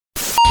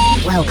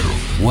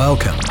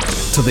Welcome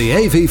to the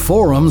AV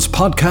Forums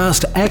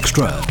Podcast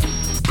Extra,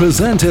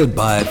 presented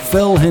by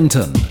Phil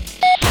Hinton.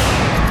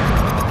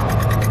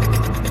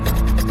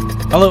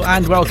 Hello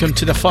and welcome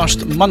to the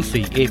first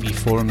monthly AV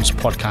Forums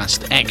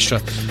Podcast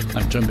Extra.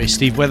 I'm joined by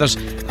Steve Withers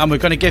and we're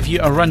going to give you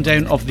a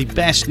rundown of the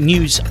best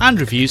news and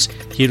reviews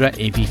here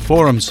at AV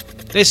Forums.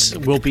 This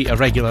will be a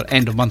regular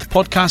end of month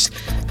podcast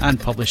and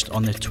published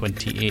on the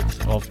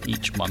 28th of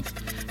each month.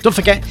 Don't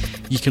forget,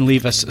 you can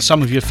leave us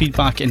some of your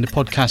feedback in the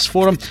podcast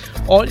forum,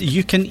 or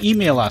you can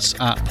email us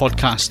at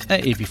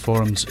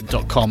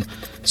podcast@avforums.com.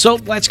 So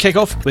let's kick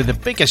off with the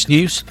biggest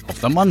news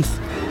of the month.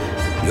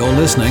 You're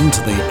listening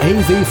to the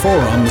AV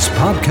Forums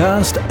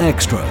Podcast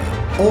Extra,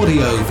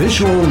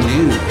 audio-visual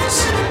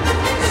news.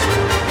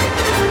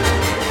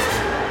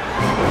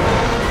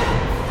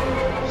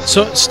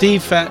 So,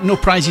 Steve, no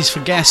prizes for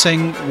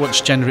guessing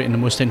what's generating the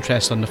most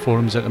interest on the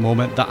forums at the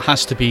moment. That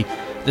has to be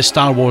the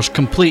Star Wars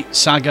Complete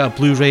Saga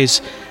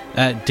Blu-rays.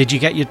 Did you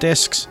get your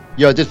discs?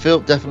 Yeah, I did,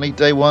 Phil. Definitely.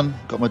 Day one,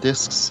 got my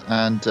discs.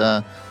 And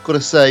got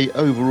to say,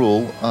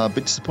 overall, a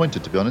bit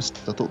disappointed, to be honest.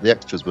 I thought the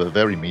extras were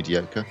very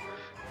mediocre.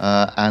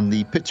 And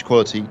the picture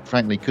quality,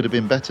 frankly, could have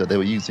been better. They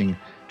were using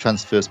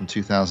transfers from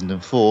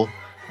 2004.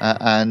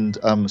 And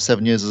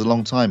 7 years is a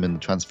long time in the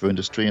transfer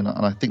industry, and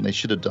I think they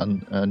should have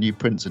done new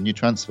prints and new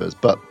transfers.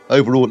 But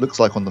overall, it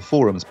looks like on the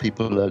forums,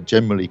 people are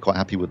generally quite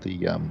happy with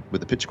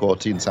the picture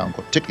quality and sound,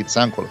 particularly the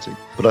sound quality.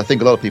 But I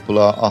think a lot of people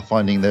are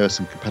finding there are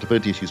some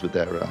compatibility issues with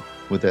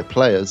their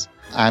players,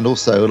 and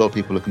also a lot of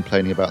people are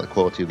complaining about the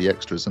quality of the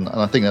extras. And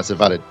I think that's a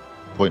valid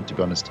point, to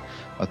be honest.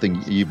 I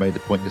think you made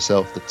the point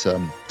yourself that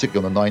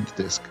particularly on the 9th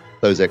disc,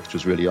 those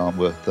extras really aren't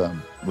worth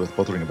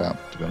bothering about,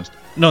 to be honest.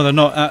 No, they're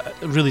not.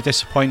 Really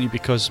disappointed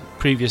because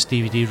previous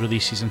DVD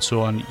releases and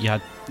so on, you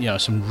had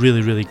some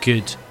really, really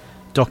good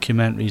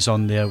documentaries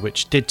on there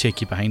which did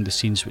take you behind the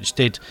scenes, which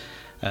did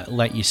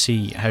let you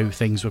see how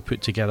things were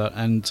put together.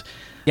 And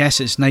yes,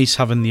 it's nice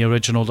having the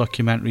original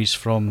documentaries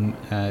from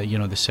the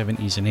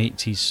 70s and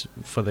 80s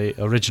for the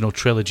original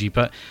trilogy,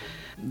 but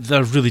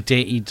they're really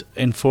dated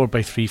in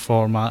 4x3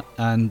 format,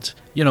 and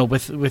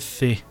with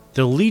the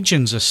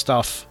legions of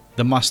stuff,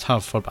 the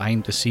must-have for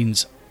behind the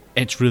scenes,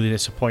 it's really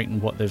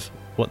disappointing what they've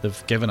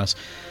given us.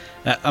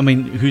 I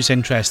mean, who's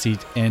interested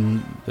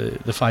in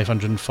the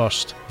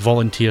 501st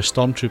Volunteer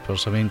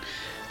Stormtroopers? I mean,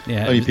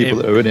 yeah, only people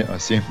that are in it, I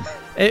assume.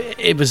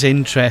 It was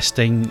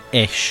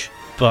interesting-ish,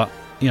 but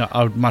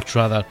I would much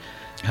rather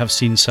have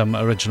seen some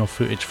original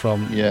footage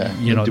from Do the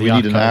we need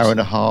archives. an hour and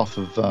a half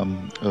of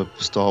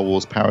Star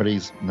Wars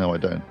parodies? No, I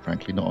don't,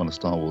 frankly, not on a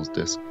Star Wars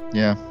disc.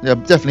 Yeah,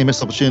 definitely a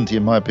missed opportunity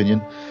in my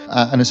opinion,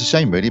 and it's a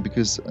shame really,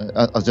 because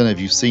I don't know if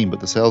you've seen, but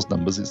the sales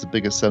numbers, it's the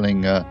biggest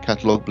selling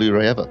catalogue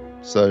Blu-ray ever.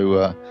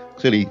 So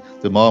clearly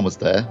the demand was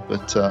there,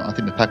 but I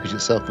think the package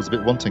itself was a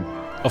bit wanting.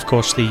 Of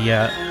course,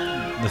 the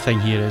thing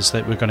here is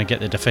that we're going to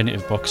get the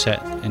definitive box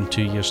set in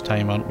 2 years'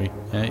 time, aren't we?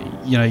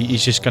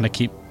 He's just going to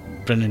keep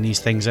bringing these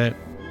things out.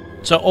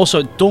 So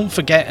also, don't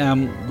forget,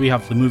 we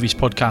have the Movies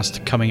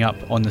Podcast coming up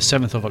on the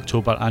 7th of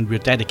October, and we're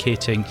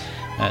dedicating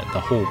the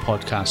whole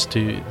podcast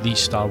to these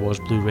Star Wars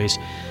Blu-rays.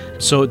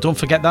 So don't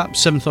forget that,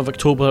 7th of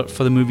October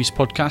for the Movies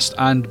Podcast.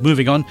 And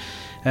moving on,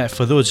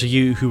 for those of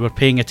you who were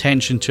paying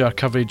attention to our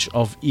coverage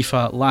of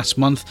IFA last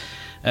month,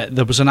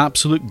 there was an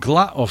absolute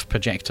glut of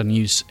projector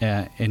news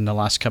in the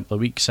last couple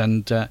of weeks,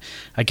 and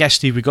I guess,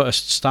 Steve, we got to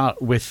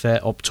start with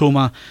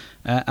Optoma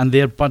and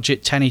their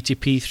budget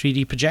 1080p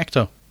 3D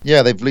projector.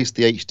 Yeah, they've released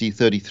the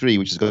HD33,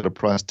 which has got a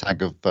price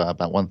tag of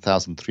about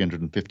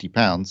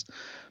 £1,350.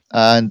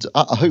 And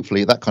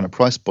hopefully at that kind of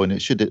price point,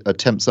 it should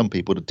tempt some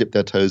people to dip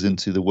their toes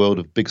into the world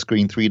of big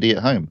screen 3D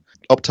at home.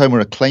 Optoma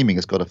are claiming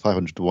it's got a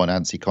 500:1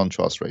 ANSI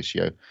contrast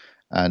ratio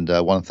and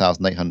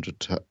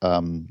 1,800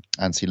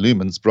 ANSI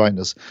lumens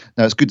brightness.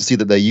 Now, it's good to see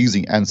that they're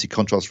using ANSI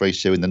contrast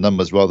ratio in the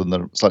numbers rather than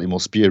the slightly more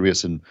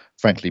spurious and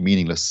frankly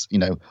meaningless,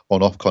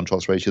 on-off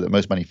contrast ratio that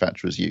most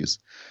manufacturers use.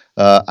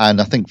 And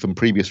I think from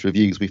previous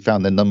reviews, we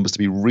found their numbers to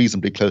be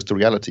reasonably close to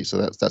reality, so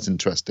that's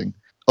interesting.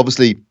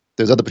 Obviously,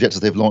 there's other projectors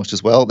they've launched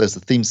as well. There's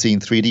the Theme Scene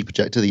 3D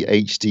projector, the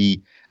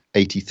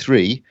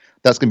HD83.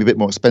 That's going to be a bit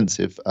more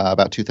expensive,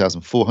 about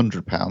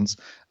 £2,400,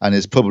 and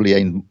is probably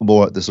aimed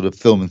more at the sort of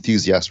film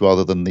enthusiast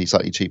rather than the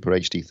slightly cheaper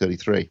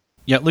HD33.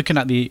 Yeah, looking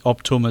at the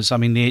Optomas, I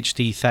mean, the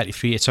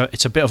HD33,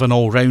 it's a bit of an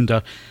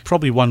all-rounder,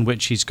 probably one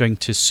which is going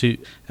to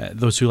suit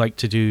those who like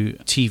to do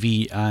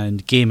TV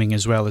and gaming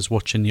as well as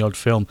watching the odd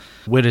film,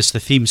 whereas the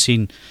Theme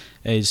Scene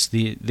is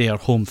their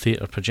home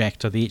theatre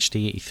projector, the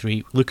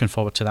HD83. Looking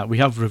forward to that. We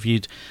have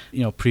reviewed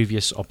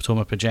previous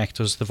Optoma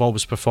projectors. They've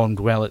always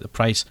performed well at the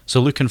price, so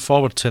looking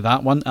forward to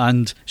that one.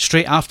 And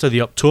straight after the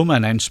Optoma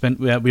announcement,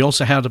 we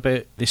also heard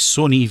about the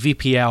Sony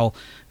VPL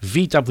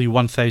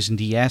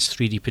VW1000ES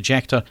 3D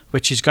projector,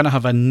 which is going to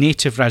have a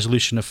native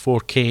resolution of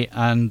 4K,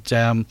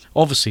 and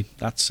obviously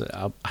that's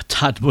a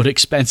tad more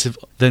expensive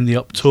than the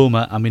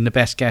Optoma. I mean, the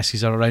best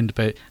guesses are around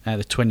about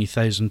the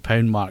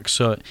 £20,000 mark,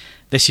 so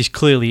this is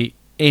clearly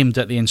aimed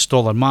at the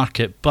installer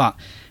market, but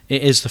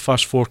it is the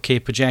first 4K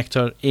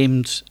projector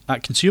aimed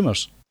at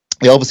consumers.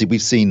 Yeah, obviously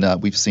we've seen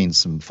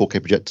some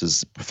 4K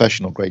projectors,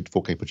 professional grade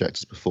 4K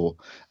projectors before,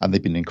 and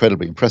they've been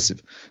incredibly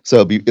impressive.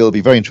 So it'll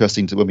be very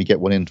interesting to when we get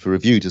one in for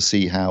review to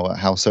see how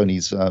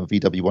Sony's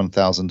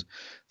VW1000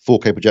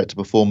 4K projector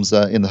performs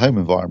in the home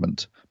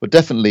environment. But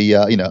definitely,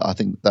 I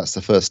think that's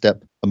the first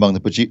step among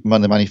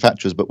the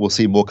manufacturers. But we'll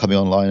see more coming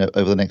online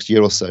over the next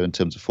year or so in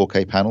terms of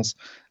 4K panels.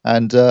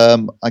 And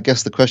I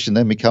guess the question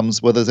then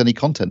becomes whether there's any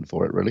content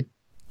for it, really.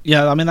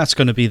 Yeah, I mean, that's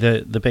going to be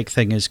the big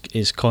thing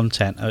is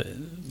content.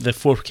 The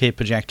 4K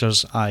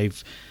projectors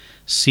I've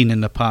seen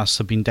in the past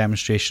have been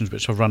demonstrations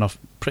which have run off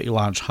pretty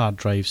large hard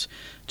drives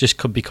just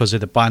because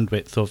of the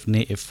bandwidth of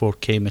native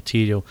 4K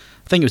material.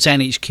 I think it was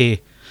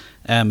NHK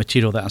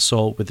material that I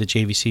saw with the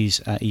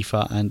JVCs at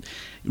IFA, and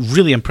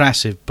really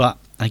impressive. But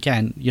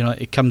again,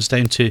 it comes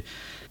down to,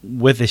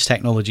 with this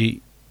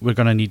technology, we're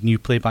going to need new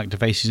playback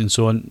devices and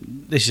so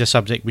on. This is a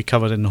subject we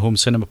covered in the Home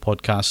Cinema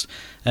podcast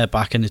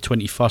back in the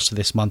 21st of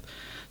this month.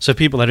 So if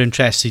people are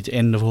interested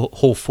in the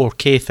whole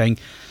 4K thing,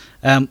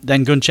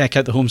 then go and check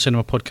out the Home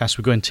Cinema podcast.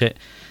 We go into it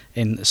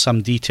in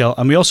some detail.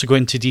 And we also go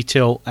into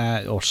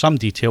some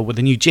detail with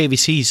the new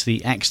JVCs, the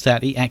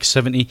X30,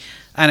 X70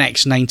 and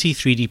X90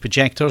 3D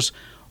projectors.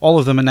 All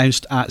of them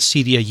announced at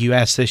CEDIA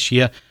US this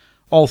year.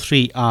 All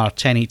three are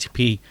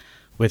 1080p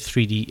with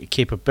 3D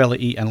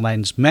capability and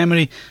lens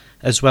memory,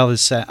 as well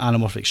as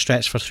anamorphic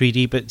stretch for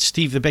 3D. But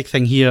Steve, the big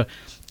thing here,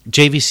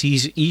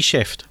 JVC's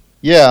eShift.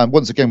 Yeah, and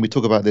once again, we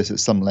talk about this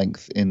at some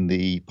length in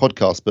the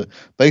podcast, but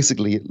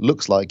basically it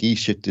looks like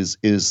eShift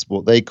is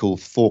what they call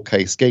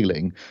 4K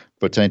scaling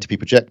for a 1080p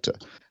projector.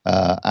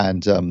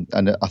 And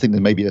I think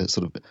there may be a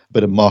sort of a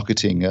bit of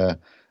marketing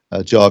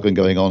jargon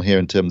going on here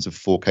in terms of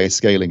 4K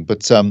scaling.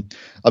 But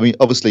I mean,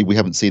 obviously we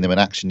haven't seen them in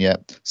action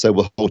yet, so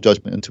we'll hold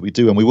judgment until we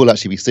do. And we will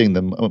actually be seeing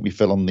them, won't we,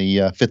 Phil, on the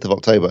 5th of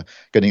October,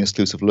 getting an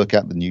exclusive look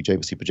at the new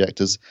JVC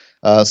projectors.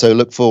 So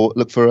look for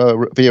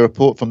a video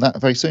report from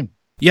that very soon.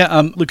 Yeah,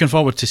 I'm looking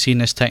forward to seeing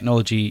this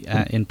technology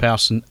in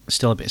person.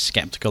 Still a bit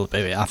sceptical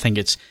about it. I think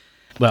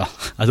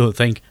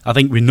I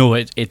think we know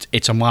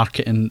it's a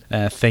marketing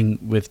thing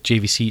with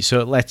JVC.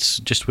 So let's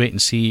just wait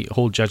and see,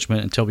 hold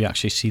judgment until we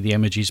actually see the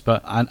images.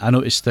 But I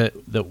noticed that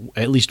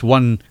at least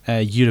one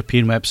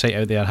European website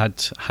out there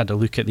had a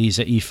look at these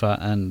at IFA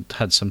and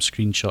had some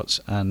screenshots,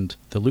 and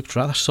they looked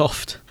rather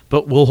soft.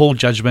 But we'll hold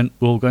judgment.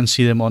 We'll go and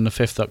see them on the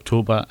 5th of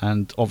October,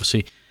 and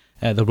obviously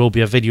there will be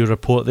a video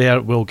report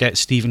there. We'll get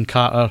Stephen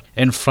Carter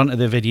in front of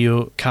the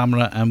video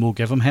camera and we'll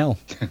give him hell.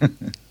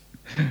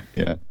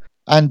 Yeah.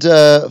 And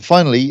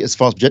finally, as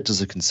far as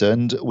projectors are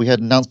concerned, we had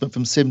an announcement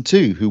from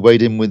Sim2, who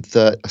weighed in with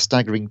a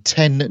staggering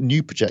 10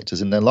 new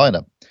projectors in their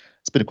lineup.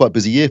 It's been a quite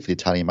busy year for the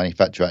Italian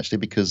manufacturer, actually,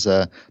 because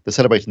they're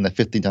celebrating their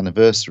 15th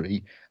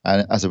anniversary.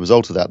 And as a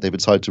result of that, they've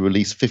decided to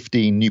release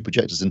 15 new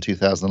projectors in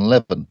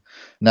 2011.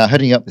 Now,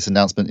 heading up this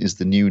announcement is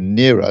the new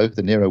Nero,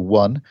 the Nero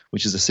 1,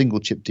 which is a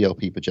single-chip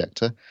DLP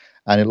projector.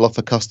 And it'll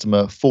offer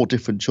customer 4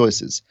 different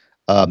choices.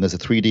 There's a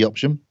 3D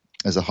option,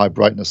 there's a high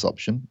brightness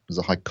option, there's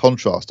a high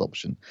contrast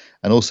option,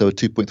 and also a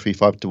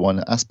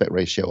 2.35:1 aspect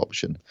ratio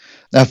option.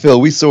 Now, Phil,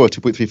 we saw a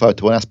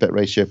 2.35:1 aspect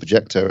ratio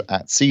projector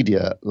at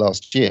CEDIA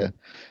last year,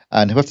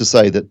 and I have to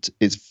say that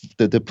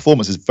the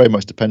performance is very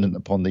much dependent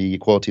upon the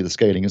quality of the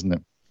scaling, isn't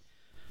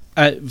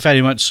it?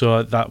 Very much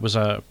so. That was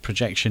a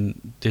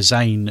projection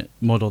design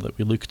model that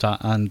we looked at,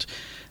 and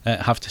I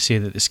have to say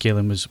that the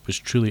scaling was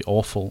truly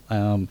awful.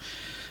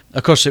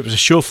 Of course, it was a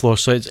show floor,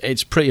 so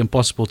it's pretty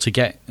impossible to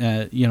get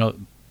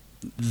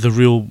the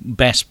real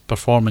best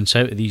performance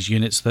out of these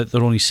units. That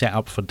they're only set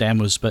up for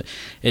demos, but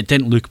it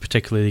didn't look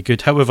particularly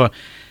good. However,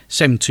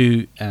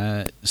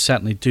 Sim2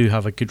 certainly do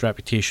have a good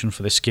reputation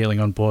for the scaling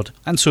on board,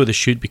 and so they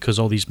should, because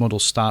all these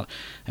models start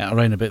at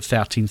around about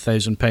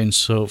 £13,000.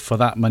 So for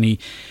that money,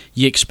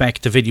 you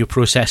expect the video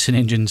processing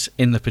engines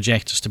in the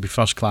projectors to be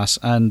first class,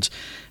 and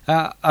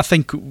I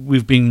think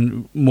we've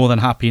been more than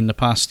happy in the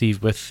past,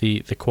 Steve, with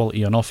the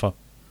quality on offer.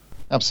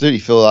 Absolutely,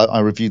 Phil. I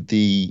reviewed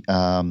the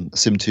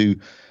Sim2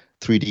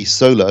 3D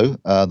Solo,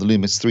 the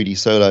Lumos 3D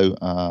Solo,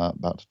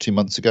 about 2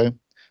 months ago,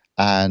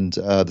 and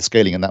the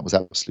scaling in that was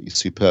absolutely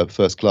superb,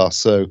 first class.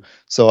 So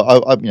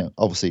I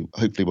obviously,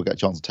 hopefully, we'll get a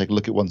chance to take a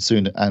look at one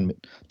soon and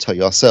tell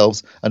you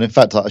ourselves. And in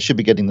fact, I should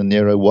be getting the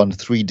Nero 1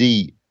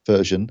 3D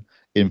version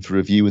in for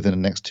review within the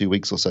next 2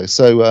 weeks or so.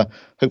 So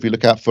hopefully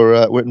look out for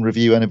a written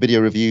review and a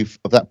video review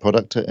of that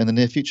product in the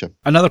near future.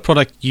 Another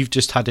product you've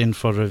just had in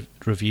for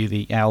review,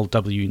 the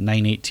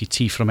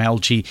LW980T from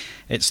LG.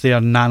 It's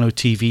their Nano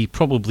TV.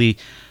 Probably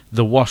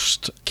the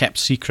worst kept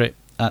secret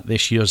at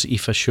this year's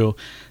IFA show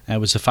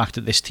was the fact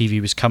that this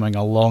TV was coming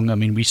along. I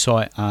mean, we saw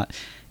it at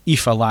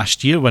IFA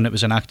last year when it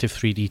was an active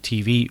 3D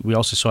TV. We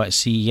also saw it at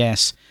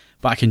CES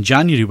back in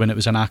January when it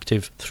was an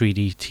active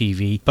 3D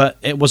TV, but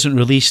it wasn't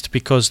released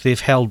because they've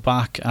held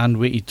back and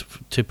waited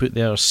to put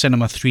their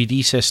Cinema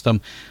 3D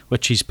system,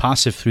 which is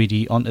passive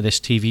 3D, onto this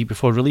TV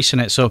before releasing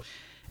it. So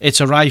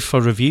it's arrived for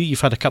review.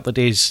 You've had a couple of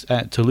days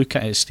to look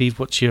at it, Steve.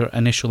 What's your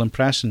initial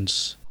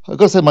impressions? I've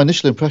got to say, my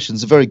initial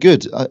impressions are very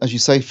good. As you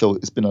say, Phil,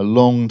 it's been a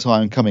long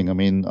time coming. I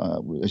mean,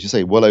 as you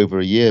say, well over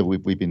a year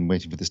we've been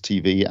waiting for this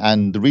TV.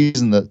 And the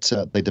reason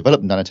that they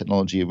developed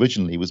nanotechnology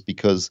originally was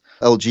because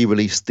LG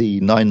released the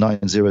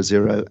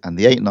 9900 and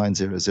the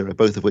 8900,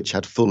 both of which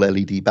had full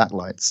LED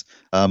backlights.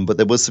 But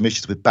there was some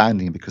issues with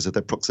banding because of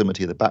the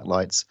proximity of the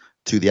backlights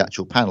to the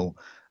actual panel.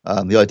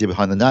 The idea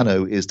behind the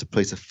Nano is to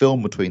place a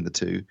film between the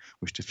two,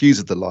 which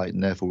diffuses the light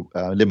and therefore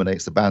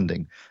eliminates the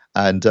banding.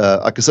 And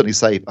I can certainly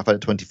say I've had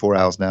it 24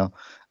 hours now,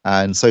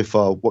 and so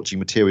far watching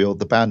material,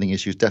 the banding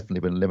issue has definitely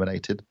been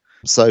eliminated.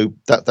 So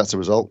that's a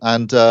result.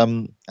 And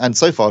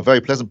so far, a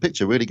very pleasant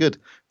picture, really good.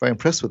 Very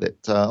impressed with it.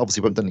 Obviously,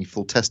 we haven't done any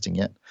full testing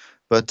yet,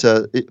 but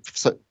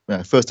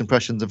first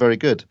impressions are very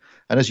good.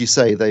 And as you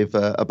say, they've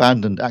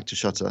abandoned active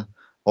shutter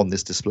on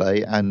this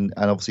display, and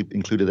obviously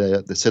included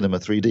the Cinema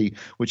 3D,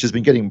 which has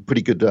been getting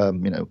pretty good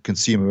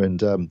consumer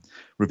and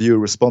reviewer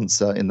response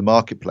in the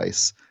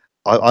marketplace.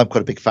 I'm quite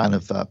a big fan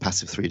of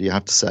passive 3D, I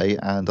have to say,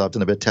 and I've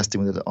done a bit of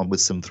testing with it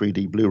with some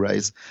 3D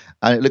Blu-rays,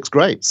 and it looks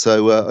great.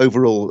 So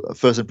overall,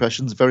 first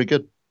impressions, very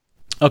good.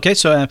 Okay,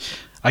 so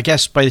I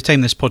guess by the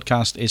time this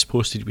podcast is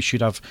posted, we should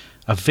have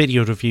a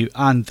video review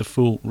and the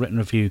full written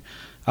review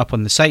up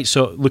on the site,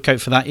 so look out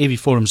for that,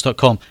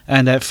 avforums.com.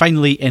 And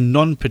finally, in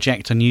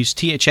non-projector news,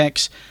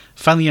 THX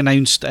finally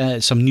announced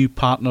some new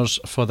partners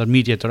for their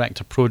Media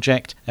Director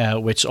project,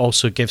 which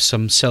also gives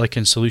some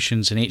silicon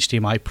solutions and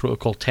HDMI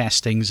protocol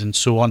testings and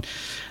so on.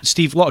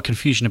 Steve, a lot of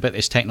confusion about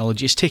this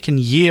technology. It's taken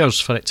years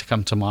for it to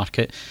come to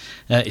market.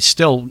 It's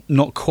still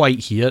not quite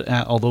here,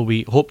 although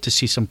we hope to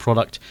see some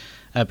product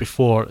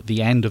before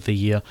the end of the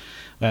year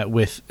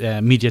with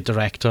Media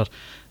Director.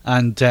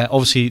 And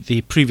obviously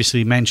the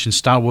previously mentioned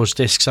Star Wars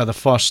discs are the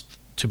first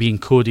to be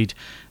encoded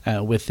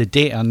with the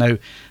data. Now,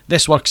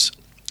 this works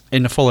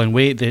in the following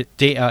way. The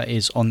data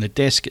is on the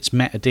disc, it's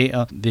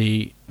metadata.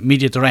 The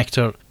Media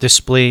Director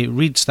display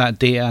reads that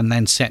data and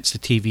then sets the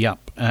TV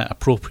up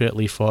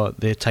appropriately for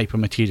the type of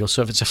material.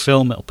 So if it's a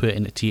film, it'll put it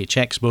in the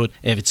THX mode.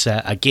 If it's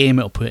a game,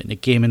 it'll put it in the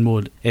gaming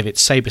mode. If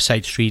it's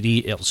side-by-side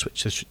 3D, it'll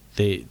switch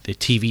the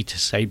TV to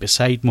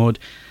side-by-side mode.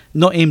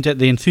 Not aimed at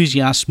the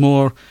enthusiasts,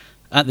 more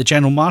at the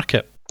general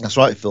market. That's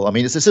right, Phil. I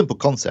mean, it's a simple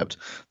concept.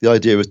 The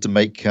idea is to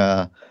make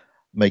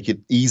it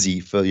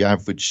easy for the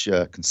average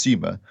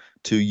consumer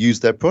to use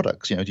their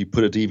products. You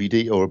put a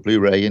DVD or a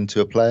Blu-ray into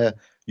a player,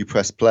 you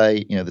press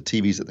play, the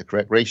TV's at the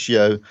correct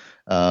ratio.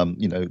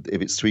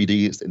 If it's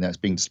 3D, it's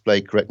being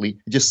displayed correctly.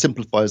 It just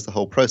simplifies the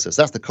whole process.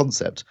 That's the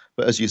concept.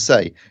 But as you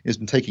say, it's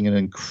been taking an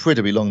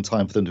incredibly long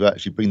time for them to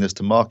actually bring this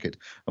to market.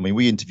 I mean,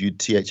 we interviewed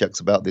THX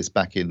about this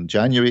back in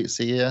January at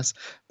CES,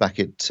 back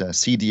at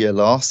CEDIA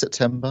last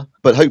September.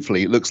 But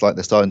hopefully it looks like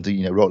they're starting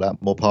to roll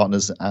out more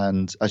partners.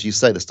 And as you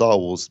say, the Star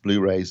Wars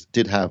Blu-rays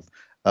did have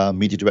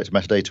Media Director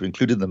metadata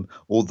included them,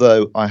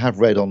 although I have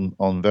read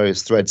on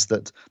various threads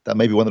that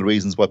may be one of the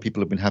reasons why people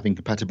have been having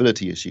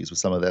compatibility issues with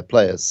some of their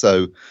players.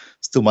 So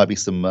still might be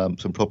some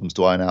problems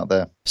to iron out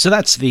there. So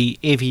that's the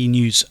AV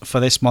news for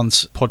this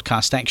month's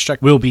podcast extra.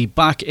 We'll be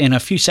back in a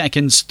few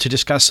seconds to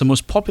discuss the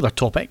most popular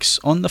topics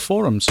on the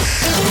forums.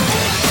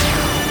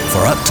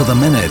 For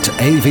up-to-the-minute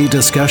AV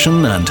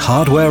discussion and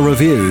hardware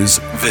reviews,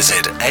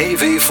 visit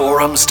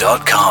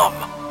avforums.com.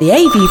 The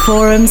AV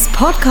Forums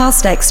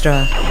Podcast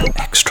Extra.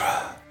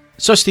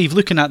 So Steve,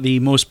 looking at the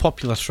most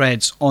popular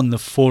threads on the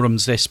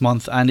forums this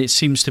month, and it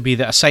seems to be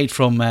that aside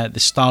from the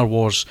Star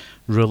Wars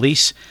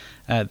release,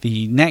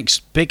 the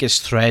next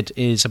biggest thread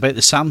is about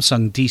the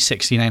Samsung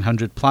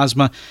D6900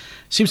 Plasma.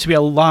 Seems to be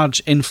a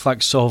large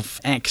influx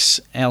of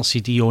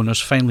ex-LCD owners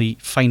finally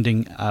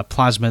finding a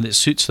Plasma that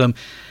suits them,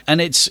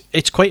 and it's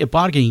quite a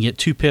bargain. You get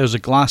two pairs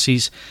of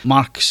glasses.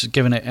 Mark's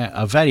given it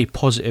a very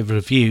positive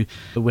review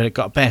where it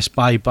got a Best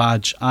Buy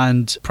badge,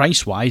 and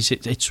price-wise,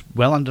 it's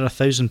well under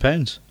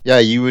 £1,000. Yeah,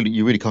 you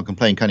really can't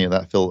complain, can you,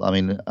 that, Phil? I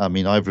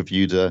mean, I've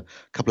reviewed a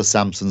couple of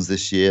Samsungs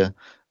this year,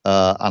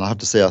 and I have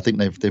to say, I think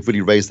they've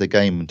really raised their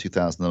game in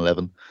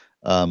 2011.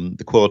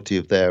 The quality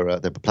of their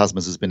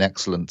plasmas has been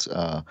excellent.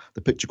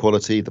 The picture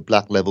quality, the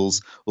black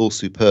levels, all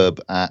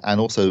superb, and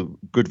also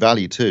good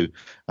value too.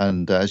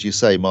 And as you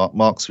say,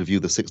 Mark's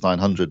reviewed the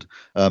 6900.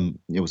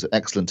 It was an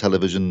excellent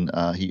television.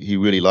 He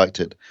really liked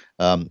it,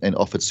 and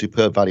offered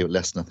superb value at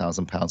less than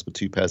 £1,000 for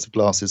two pairs of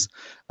glasses.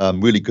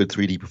 Really good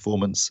 3D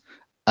performance.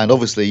 And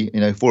obviously,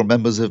 forum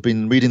members have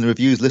been reading the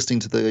reviews, listening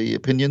to the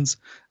opinions,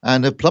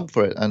 and have plumped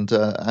for it.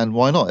 And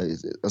why not?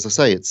 As I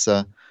say, it's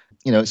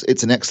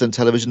an excellent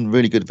television,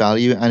 really good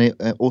value, and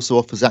it also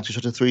offers active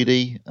shutter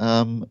 3D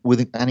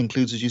and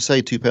includes, as you say,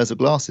 two pairs of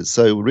glasses.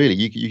 So really,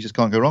 you just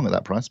can't go wrong at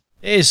that price.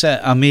 It is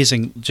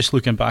amazing. Just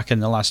looking back in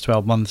the last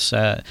 12 months,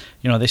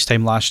 this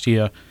time last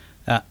year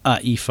at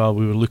IFA,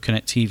 we were looking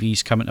at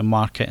TVs coming to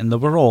market, and they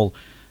were all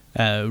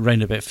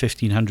around about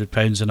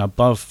 £1,500 and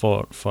above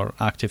for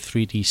active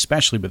 3D,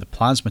 especially with the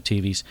plasma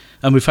TVs.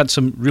 And we've had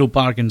some real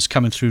bargains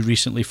coming through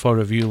recently for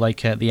review,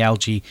 like the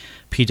LG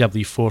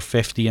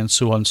PW450 and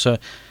so on. So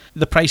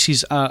the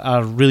prices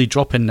are really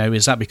dropping now.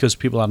 Is that because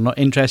people are not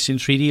interested in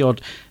 3D, or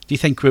do you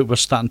think we're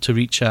starting to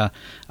reach a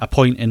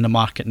point in the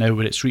market now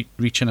where it's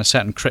reaching a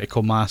certain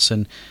critical mass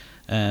and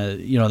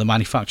the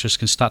manufacturers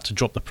can start to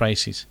drop the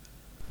prices.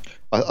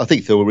 I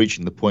think that we're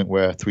reaching the point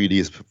where 3D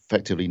is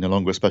effectively no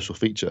longer a special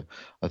feature.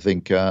 I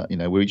think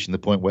we're reaching the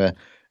point where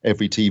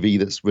every TV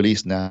that's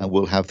released now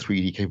will have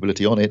 3D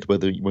capability on it.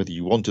 Whether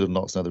you want it or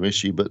not is another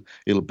issue, but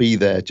it'll be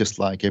there just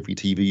like every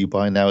TV you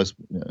buy now is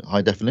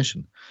high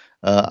definition.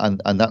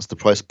 And that's the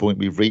price point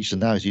we've reached.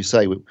 And now, as you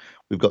say, we've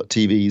got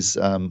TVs,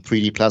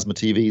 3D plasma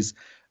TVs,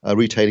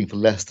 retailing for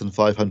less than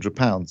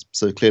 £500.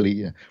 So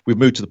clearly, we've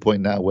moved to the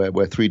point now where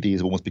 3D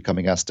is almost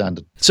becoming our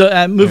standard.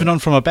 So moving on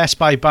from a Best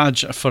Buy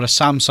badge for a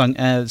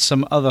Samsung,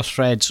 some other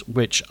threads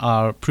which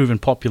are proven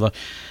popular.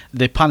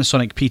 The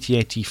Panasonic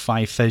PT80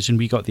 5000,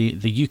 we got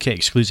the UK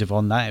exclusive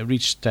on that. It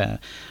reached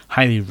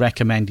highly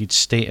recommended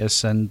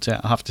status, and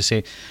I have to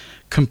say,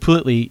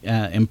 completely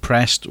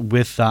impressed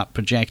with that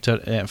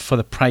projector for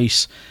the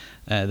price.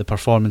 The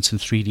performance in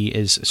 3D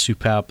is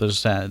superb.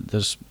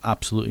 There's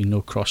absolutely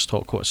no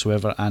crosstalk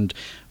whatsoever, and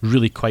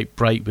really quite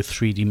bright with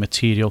 3D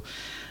material.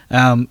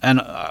 And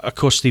of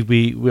course, Steve,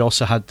 we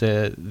also had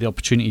the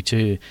opportunity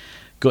to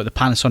go to the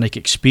Panasonic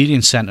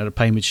Experience Centre at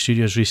Pinewood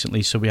Studios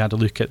recently, so we had a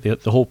look at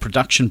the whole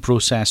production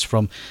process,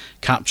 from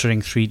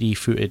capturing 3D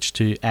footage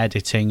to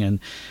editing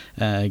and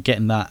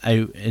getting that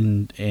out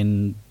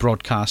in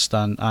broadcast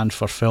and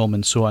for film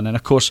and so on. And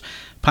of course,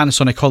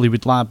 Panasonic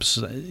Hollywood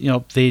Labs,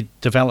 they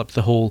developed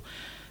the whole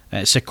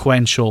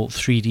sequential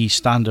 3D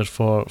standard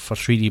for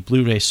 3D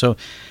Blu-ray. So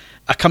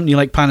a company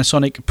like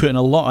Panasonic putting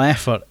a lot of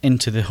effort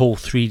into the whole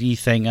 3D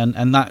thing,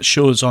 and that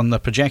shows on the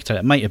projector.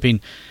 It might have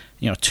been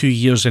 2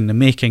 years in the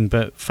making,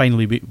 but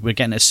finally we're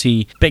getting to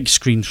see big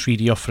screen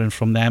 3D offering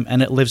from them,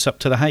 and it lives up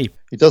to the hype.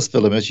 It does,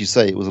 Phil. As you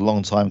say, it was a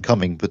long time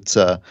coming, but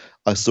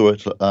I saw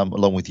it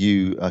along with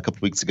you a couple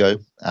of weeks ago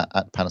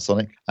at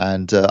Panasonic,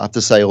 and I have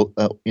to say,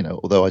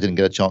 although I didn't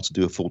get a chance to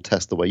do a full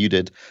test the way you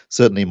did,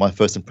 certainly my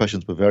first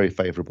impressions were very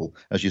favourable.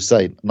 As you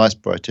say, nice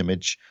bright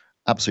image,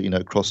 absolutely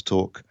no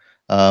crosstalk,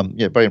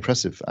 very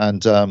impressive,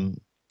 and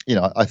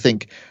I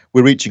think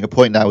we're reaching a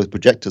point now with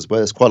projectors where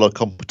there's quite a lot of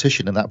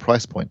competition in that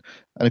price point.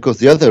 And of course,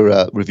 the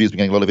other reviews been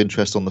getting a lot of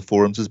interest on the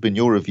forums has been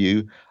your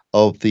review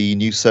of the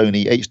new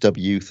Sony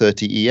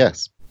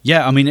HW30ES.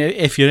 Yeah, I mean,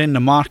 if you're in the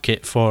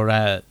market for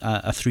a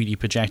 3D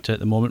projector at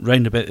the moment,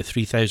 round about the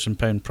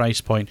 £3,000 price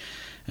point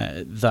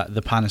that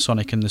the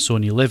Panasonic and the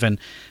Sony live in,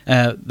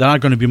 there are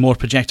going to be more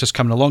projectors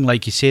coming along,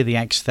 like you say, the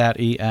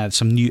X30,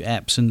 some new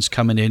Epsons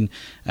coming in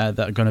that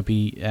are going to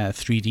be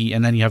 3D,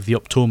 and then you have the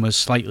Optomas,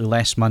 slightly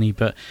less money,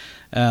 but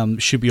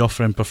should be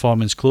offering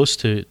performance close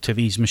to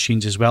these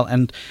machines as well,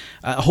 and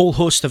a whole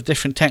host of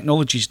different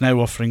technologies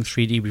now offering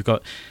 3D. We've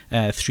got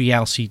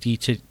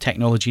 3LCD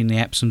technology in the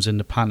Epsons and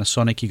the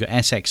Panasonic. You've got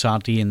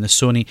SXRD in the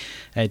Sony,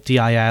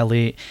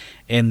 DILA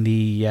in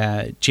the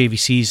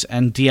JVCs,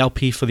 and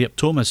DLP for the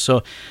Optomas.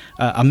 So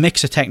a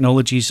mix of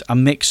technologies, a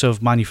mix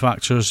of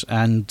manufacturers,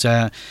 and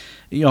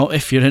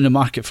if you're in the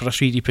market for a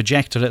 3D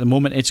projector at the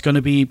moment, it's going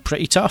to be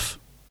pretty tough.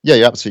 Yeah,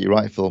 you're absolutely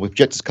right, Phil. With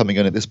projectors coming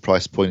in at this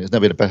price point, there's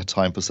never been a better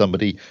time for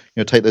somebody,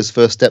 take those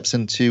first steps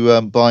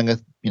into buying a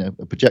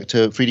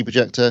projector, 3D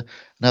projector,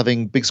 and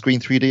having big screen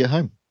 3D at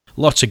home.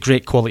 Lots of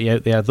great quality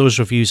out there. Those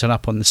reviews are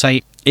up on the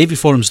site,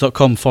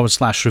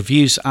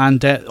 avforums.com/reviews,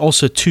 and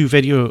also 2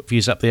 video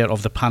reviews up there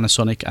of the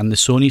Panasonic and the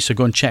Sony, so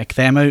go and check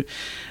them out.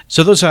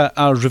 So those are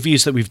our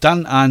reviews that we've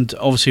done, and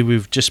obviously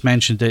we've just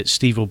mentioned that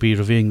Steve will be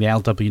reviewing the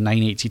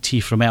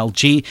LW980T from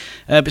LG.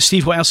 But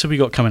Steve, what else have we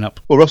got coming up?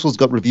 Well, Russell's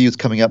got reviews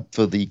coming up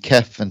for the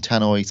KEF and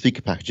Tannoy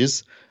speaker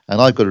packages. And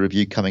I've got a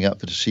review coming up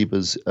for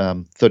Toshiba's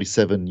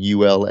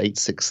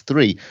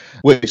 37UL863,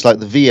 which, like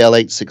the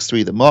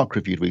VL863 that Mark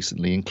reviewed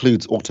recently,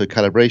 includes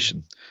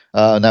auto-calibration.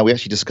 Now, we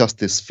actually discussed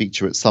this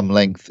feature at some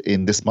length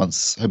in this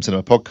month's Home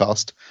Cinema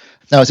podcast.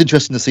 Now, it's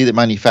interesting to see that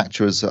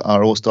manufacturers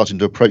are all starting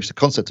to approach the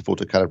concept of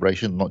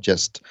auto-calibration, not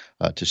just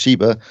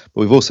Toshiba, but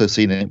we've also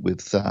seen it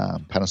with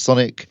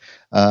Panasonic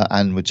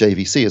and with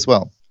JVC as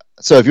well.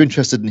 So if you're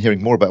interested in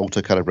hearing more about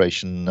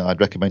auto-calibration, I'd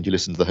recommend you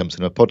listen to the Home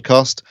Cinema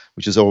podcast,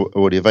 which is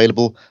already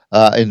available,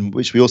 in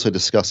which we also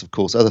discuss, of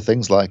course, other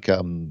things like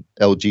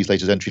LG's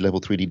latest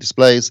entry-level 3D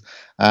displays,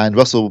 and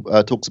Russell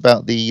talks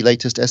about the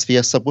latest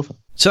SVS subwoofer.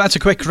 So that's a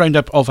quick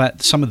roundup of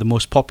some of the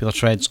most popular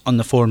threads on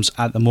the forums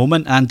at the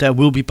moment, and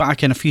we'll be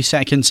back in a few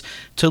seconds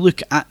to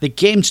look at the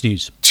games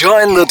news.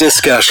 Join the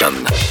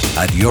discussion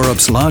at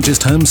Europe's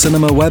largest home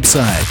cinema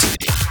website.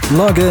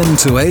 Log in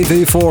to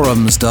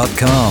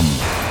avforums.com.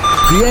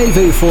 The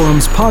AV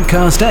Forums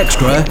Podcast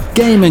Extra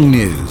Gaming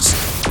News.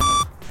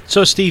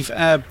 So, Steve,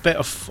 a bit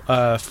of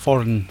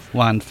foreign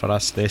land for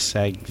us, this,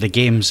 the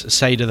games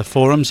side of the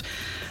forums.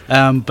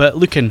 But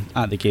looking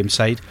at the game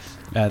side,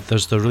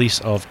 there's the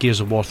release of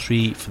Gears of War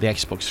 3 for the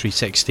Xbox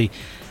 360,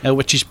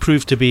 which has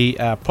proved to be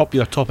a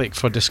popular topic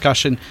for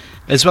discussion,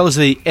 as well as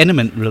the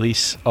imminent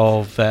release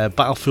of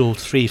Battlefield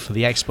 3 for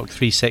the Xbox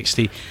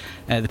 360,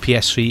 the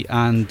PS3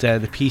 and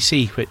the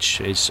PC, which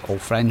is all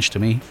French to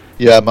me.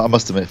 Yeah, I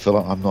must admit, Phil,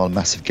 I'm not a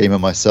massive gamer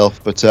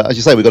myself, but as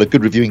you say, we've got a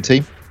good reviewing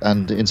team,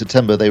 and in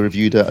September they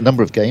reviewed a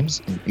number of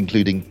games,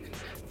 including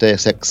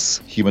Deus Ex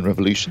Human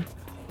Revolution,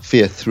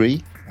 Fear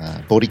 3,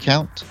 Body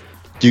Count,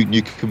 Duke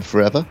Nukem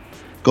Forever,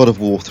 God of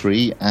War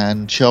 3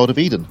 and Child of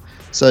Eden.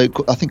 So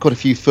I think quite a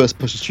few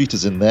first-person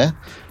shooters in there.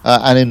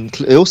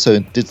 They also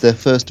did their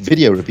first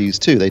video reviews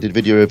too. They did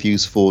video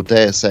reviews for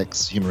Deus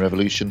Ex Human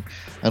Revolution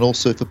and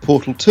also for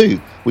Portal 2,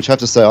 which I have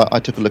to say I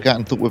took a look at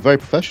and thought were very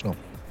professional.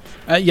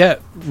 Yeah,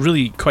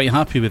 really quite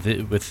happy with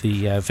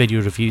the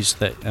video reviews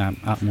that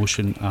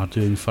AppMotion are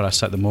doing for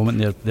us at the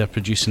moment. They're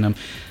producing them.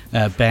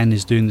 Ben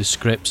is doing the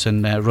scripts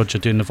and Roger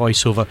doing the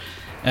voiceover.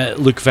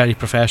 Look very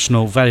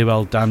professional, very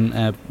well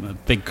done.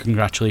 Big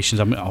congratulations.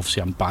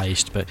 Obviously I'm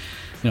biased, but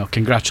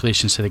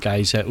congratulations to the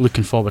guys.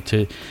 Looking forward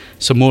to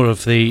some more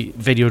of the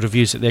video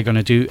reviews that they're going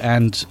to do.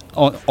 And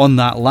on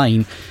that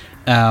line,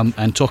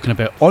 and talking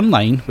about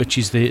online, which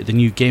is the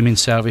new gaming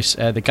service,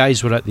 the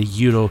guys were at the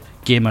Euro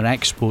Gamer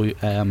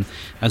Expo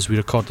as we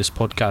record this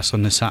podcast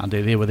on the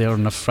Saturday. They were there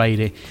on a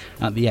Friday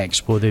at the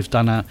Expo. They've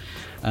done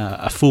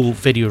a full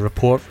video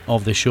report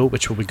of the show,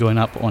 which will be going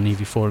up on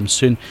AV Forums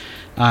soon.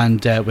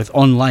 And with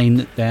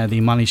online, they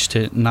managed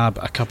to nab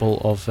a couple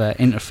of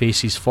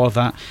interfaces for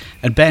that.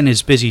 And Ben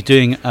is busy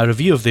doing a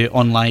review of the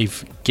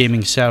OnLive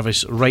gaming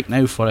service right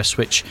now for us,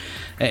 which,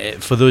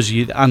 for those of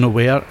you that are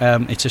unaware,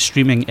 it's a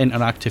streaming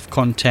interactive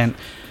content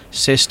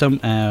system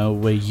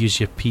where you use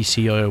your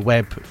PC or a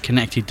web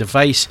connected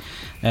device.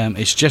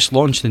 It's just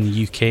launched in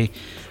the UK,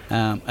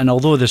 and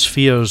although there's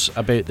fears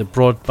about the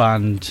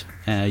broadband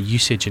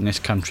usage in this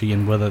country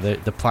and whether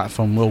the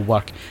platform will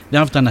work, they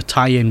have done a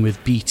tie-in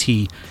with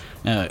BT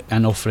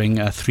and offering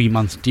a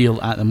 3-month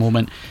deal at the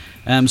moment.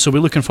 So we're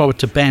looking forward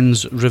to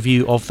Ben's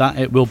review of that.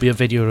 It will be a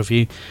video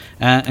review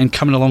and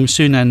coming along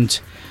soon.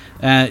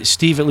 And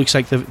Steve, it looks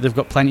like they've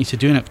got plenty to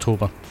do in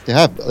October. They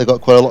have. They've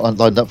got quite a lot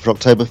lined up for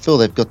October, Phil.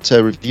 They've got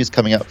reviews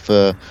coming up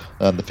for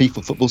the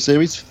FIFA football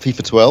series,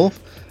 FIFA 12,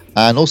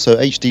 and also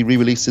HD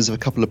re-releases of a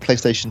couple of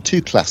PlayStation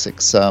 2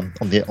 classics on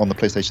the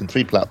PlayStation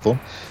 3 platform,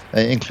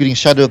 including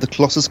Shadow of the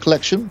Colossus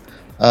collection,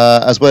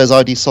 as well as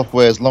ID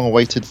Software's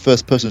long-awaited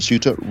first-person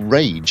shooter,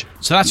 Rage.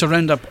 So that's a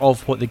roundup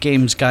of what the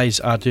games guys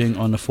are doing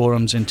on the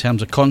forums in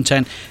terms of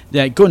content.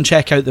 Go and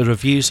check out the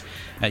reviews.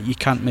 You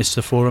can't miss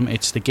the forum.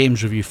 It's the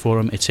Games Review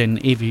Forum. It's in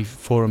AV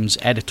Forum's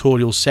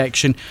editorial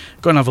section.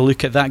 Go and have a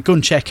look at that. Go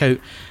and check out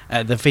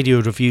the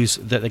video reviews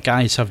that the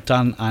guys have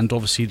done. And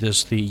obviously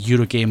there's the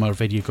Eurogamer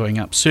video going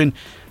up soon.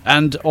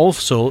 And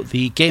also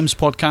the Games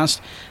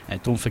podcast.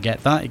 Don't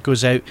forget that. It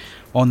goes out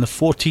on the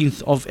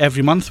 14th of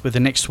every month, with the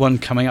next one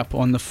coming up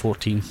on the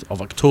 14th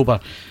of October.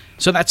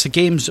 So that's the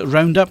Games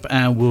Roundup,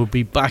 and we'll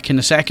be back in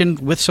a second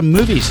with some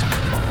movies.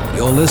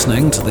 You're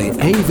listening to the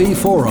AV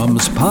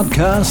Forums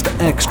Podcast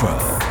Extra.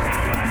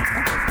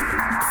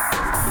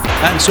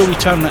 And so we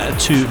turn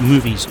to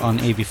movies on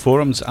AV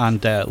Forums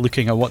and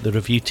looking at what the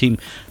review team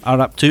are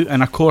up to.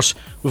 And of course,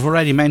 we've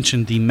already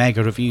mentioned the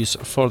mega reviews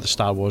for the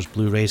Star Wars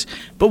Blu-rays,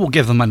 but we'll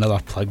give them another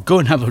plug. Go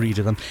and have a read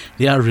of them.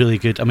 They are really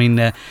good. I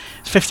mean,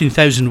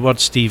 15,000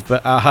 words, Steve,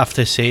 but I have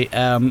to say,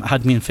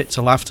 had me in fits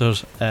of laughter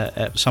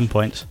at some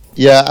point.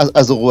 Yeah,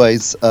 as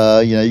always,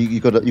 you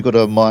got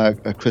to admire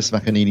Chris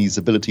McAneeny's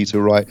ability to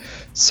write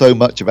so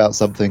much about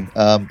something.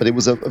 But it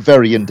was a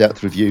very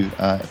in-depth review,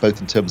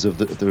 both in terms of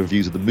the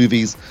reviews of the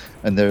movies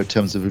and in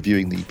terms of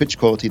reviewing the pitch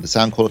quality, the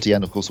sound quality,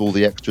 and of course all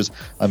the extras.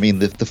 I mean,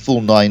 the full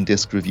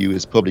 9-disc review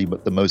is probably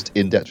the most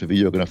in-depth review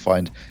you're going to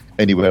find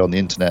anywhere on the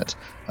internet.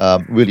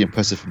 Really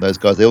impressive from those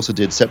guys. They also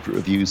did separate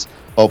reviews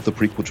of the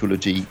prequel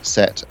trilogy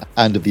set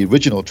and of the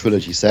original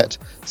trilogy set.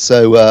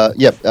 So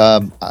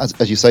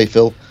as you say,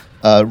 Phil.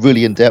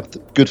 Really in depth,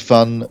 good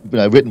fun,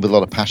 written with a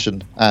lot of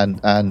passion,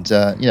 and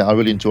I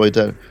really enjoyed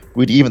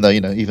reading. Even though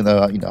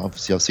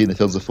obviously I've seen the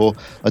films before,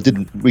 I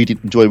didn't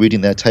enjoy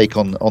reading their take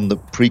on the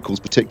prequels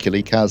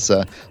particularly. I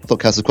thought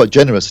Kaz was quite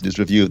generous in his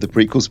review of the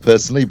prequels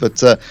personally.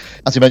 But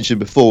as you mentioned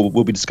before,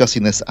 we'll be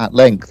discussing this at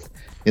length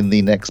in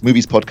the next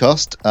movies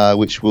podcast,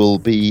 which will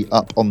be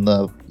up on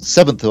the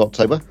 7th of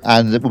October,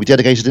 and it will be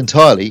dedicated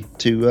entirely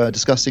to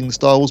discussing the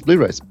Star Wars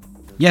Blu-rays.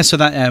 Yeah, so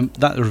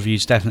that review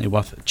is definitely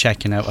worth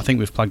checking out. I think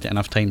we've plugged it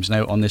enough times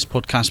now on this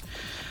podcast.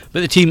 But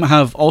the team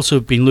have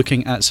also been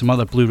looking at some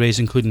other Blu-rays,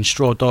 including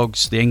Straw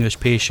Dogs, The English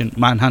Patient,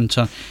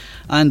 Manhunter,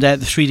 and the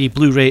 3D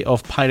Blu-ray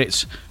of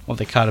Pirates of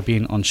the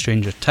Caribbean on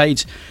Stranger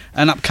Tides.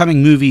 And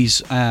upcoming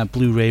movies,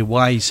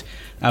 Blu-ray-wise,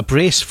 a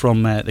brace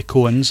from the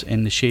Coens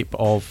in the shape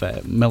of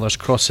Miller's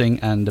Crossing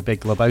and The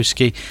Big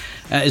Lebowski,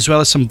 as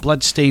well as some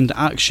blood-stained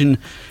action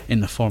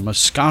in the form of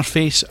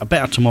Scarface, A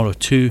Better Tomorrow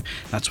 2,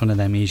 that's one of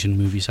them Asian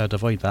movies, I'd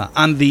avoid that,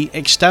 and The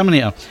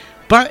Exterminator.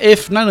 But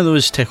if none of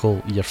those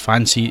tickle your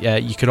fancy,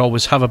 you could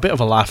always have a bit of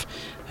a laugh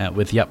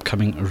with the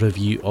upcoming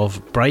review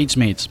of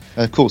Bridesmaids.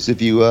 Of course, if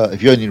you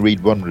only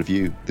read one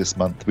review this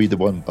month, read the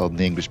one on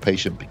The English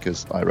Patient,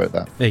 because I wrote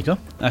that. There you go.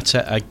 That's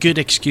a good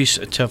excuse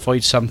to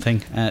avoid something.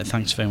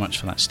 Thanks very much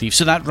for that, Steve.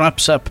 So that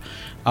wraps up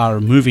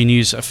our movie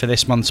news for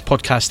this month's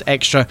Podcast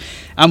Extra,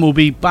 and we'll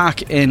be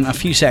back in a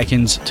few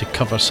seconds to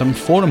cover some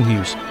forum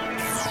news.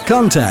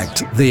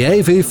 Contact the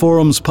AV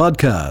Forums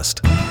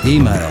Podcast.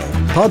 Email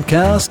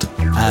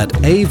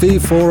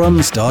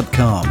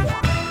podcast@avforums.com.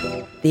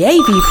 The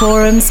AV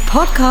Forums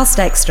Podcast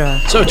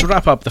Extra. So to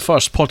wrap up the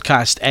first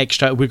Podcast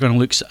Extra, we're going to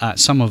look at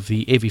some of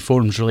the AV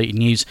Forums related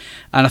news.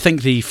 And I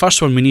think the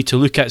first one we need to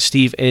look at,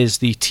 Steve, is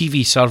the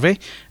TV survey,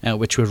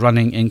 which we're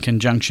running in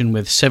conjunction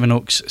with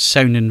Sevenoaks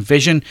Sound and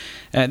Vision.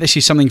 This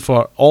is something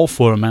for all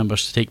forum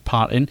members to take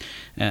part in.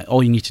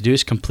 All you need to do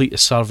is complete a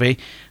survey,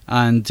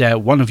 and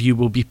one of you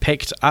will be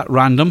picked at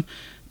random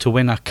to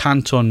win a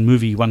Canton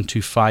Movie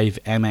 125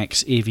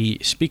 MX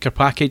AV speaker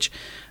package,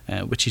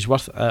 which is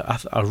worth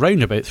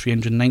around about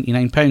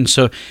 £399.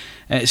 So,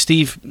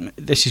 Steve,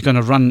 this is going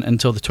to run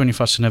until the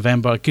 21st of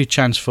November. A good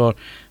chance for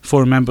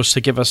forum members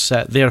to give us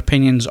their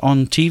opinions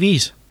on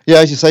TVs. Yeah,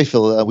 as you say,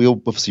 Phil, we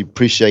all obviously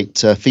appreciate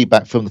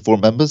feedback from the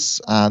forum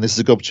members, and this is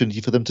a good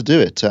opportunity for them to do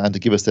it and to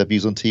give us their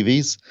views on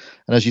TVs.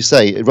 And as you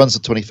say, it runs the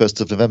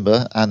 21st of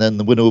November, and then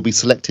the winner will be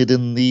selected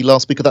in the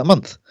last week of that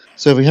month.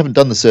 So if you haven't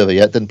done the survey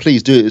yet, then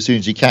please do it as soon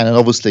as you can. And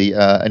obviously,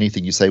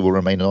 anything you say will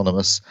remain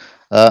anonymous.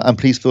 And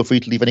please feel free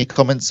to leave any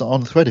comments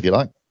on the thread if you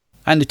like.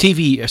 And the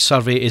TV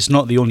survey is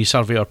not the only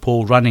survey or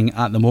poll running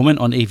at the moment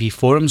on AV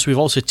Forums. We've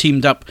also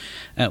teamed up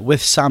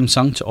with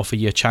Samsung to offer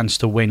you a chance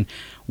to win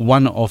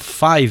one of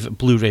 5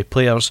 Blu-ray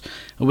players,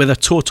 with a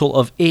total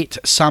of 8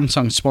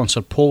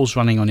 Samsung-sponsored polls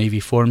running on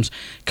AV Forums,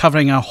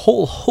 covering a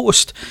whole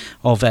host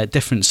of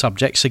different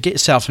subjects. So get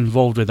yourself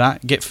involved with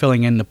that, get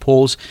filling in the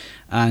polls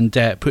and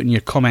putting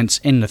your comments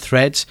in the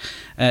threads.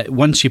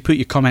 Once you put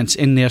your comments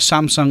in there,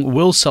 Samsung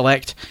will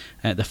select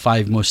the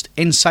 5 most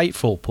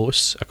insightful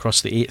posts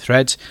across the 8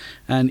 threads,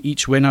 and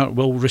each winner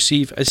will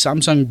receive a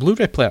Samsung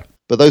Blu-ray player.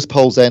 But those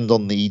polls end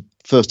on the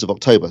 1st of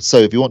October. So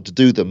if you want to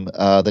do them,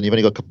 then you've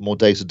only got a couple more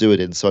days to do it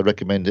in. So I'd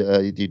recommend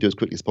you do it as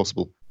quickly as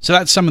possible. So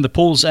that's some of the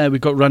polls we've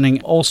got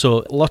running.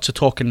 Also, lots of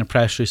talk in the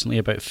press recently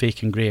about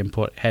fake and grey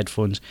import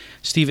headphones.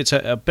 Steve, it's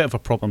a bit of a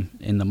problem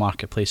in the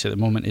marketplace at the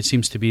moment. It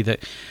seems to be that,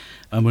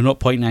 and we're not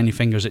pointing any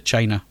fingers at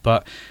China,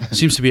 but there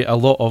seems to be a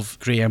lot of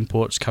grey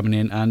imports coming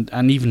in,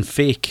 and even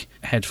fake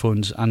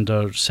headphones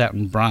under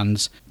certain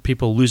brands,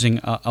 people losing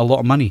a lot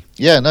of money.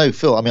 Yeah, no,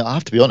 Phil, I mean, I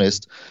have to be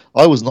honest,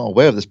 I was not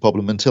aware of this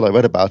problem until I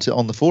read about it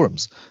on the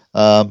forums,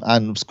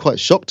 and was quite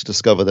shocked to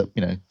discover that,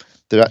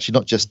 they're actually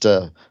not just,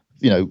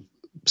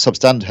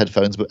 substandard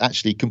headphones, but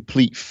actually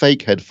complete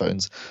fake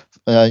headphones.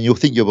 You'll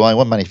think you're buying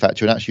one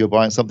manufacturer, and actually you're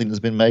buying something that's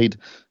been made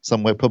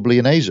somewhere, probably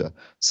in Asia.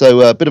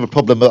 So a bit of a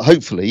problem, but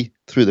hopefully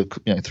through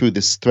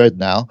this thread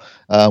now,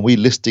 we're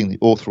listing the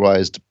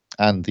authorized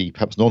and the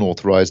perhaps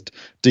non-authorized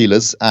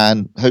dealers,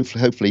 and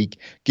hopefully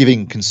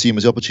giving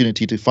consumers the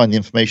opportunity to find the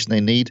information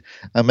they need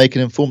and make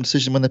an informed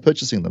decision when they're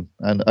purchasing them,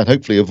 and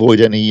hopefully avoid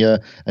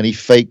any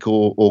fake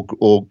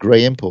or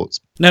grey imports.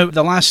 Now,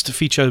 the last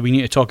feature we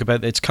need to talk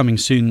about that's coming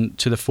soon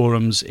to the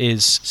forums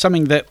is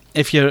something that,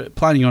 if you're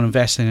planning on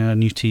investing in a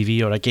new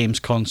TV or a games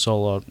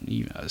console or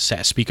a set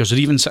of speakers or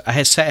even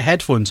a set of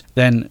headphones,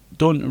 then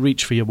don't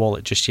reach for your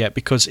wallet just yet,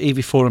 because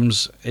AV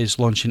Forums is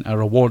launching a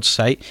rewards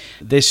site.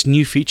 This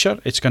new feature,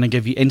 it's going to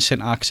give you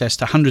instant access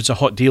to hundreds of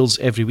hot deals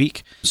every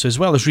week. So as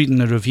well as reading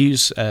the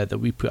reviews that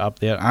we put up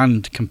there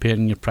and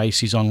comparing your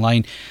prices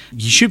online,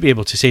 you should be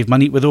able to save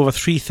money, with over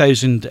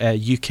 3,000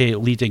 UK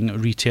leading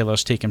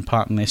retailers taking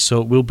part in this.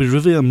 So we'll be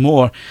revealing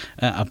more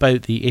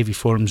about the AV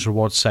Forums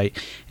rewards site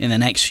in the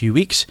next few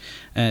weeks.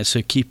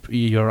 So keep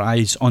your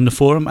eyes on the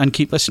forum and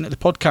keep listening to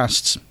the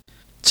podcasts.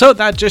 So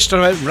that just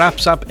about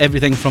wraps up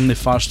everything from the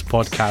first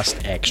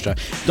Podcast Extra.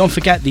 Don't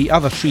forget the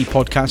other 3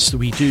 podcasts that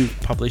we do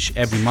publish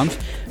every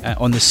month.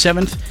 On the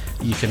 7th,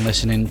 you can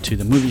listen in to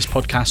the Movies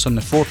Podcast. On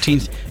the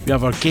 14th, we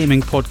have our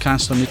Gaming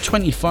Podcast. On the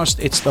 21st,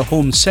 it's the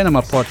Home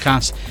Cinema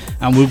Podcast.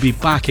 And we'll be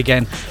back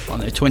again on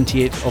the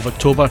 28th of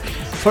October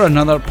for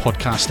another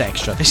Podcast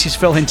Extra. This is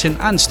Phil Hinton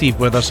and Steve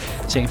Withers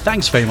saying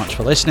thanks very much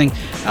for listening,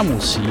 and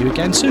we'll see you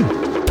again soon.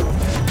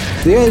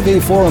 The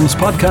AV Forums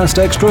Podcast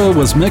Extra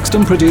was mixed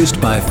and produced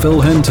by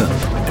Phil Hinton,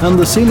 and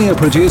the senior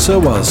producer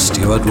was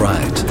Stuart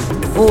Wright.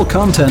 All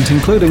content,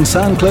 including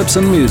sound clips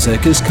and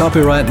music, is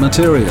copyright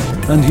material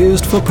and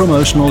used for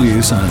promotional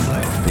use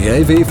only.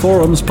 The AV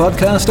Forums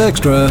Podcast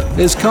Extra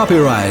is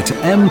copyright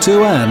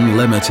M2N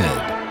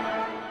Limited.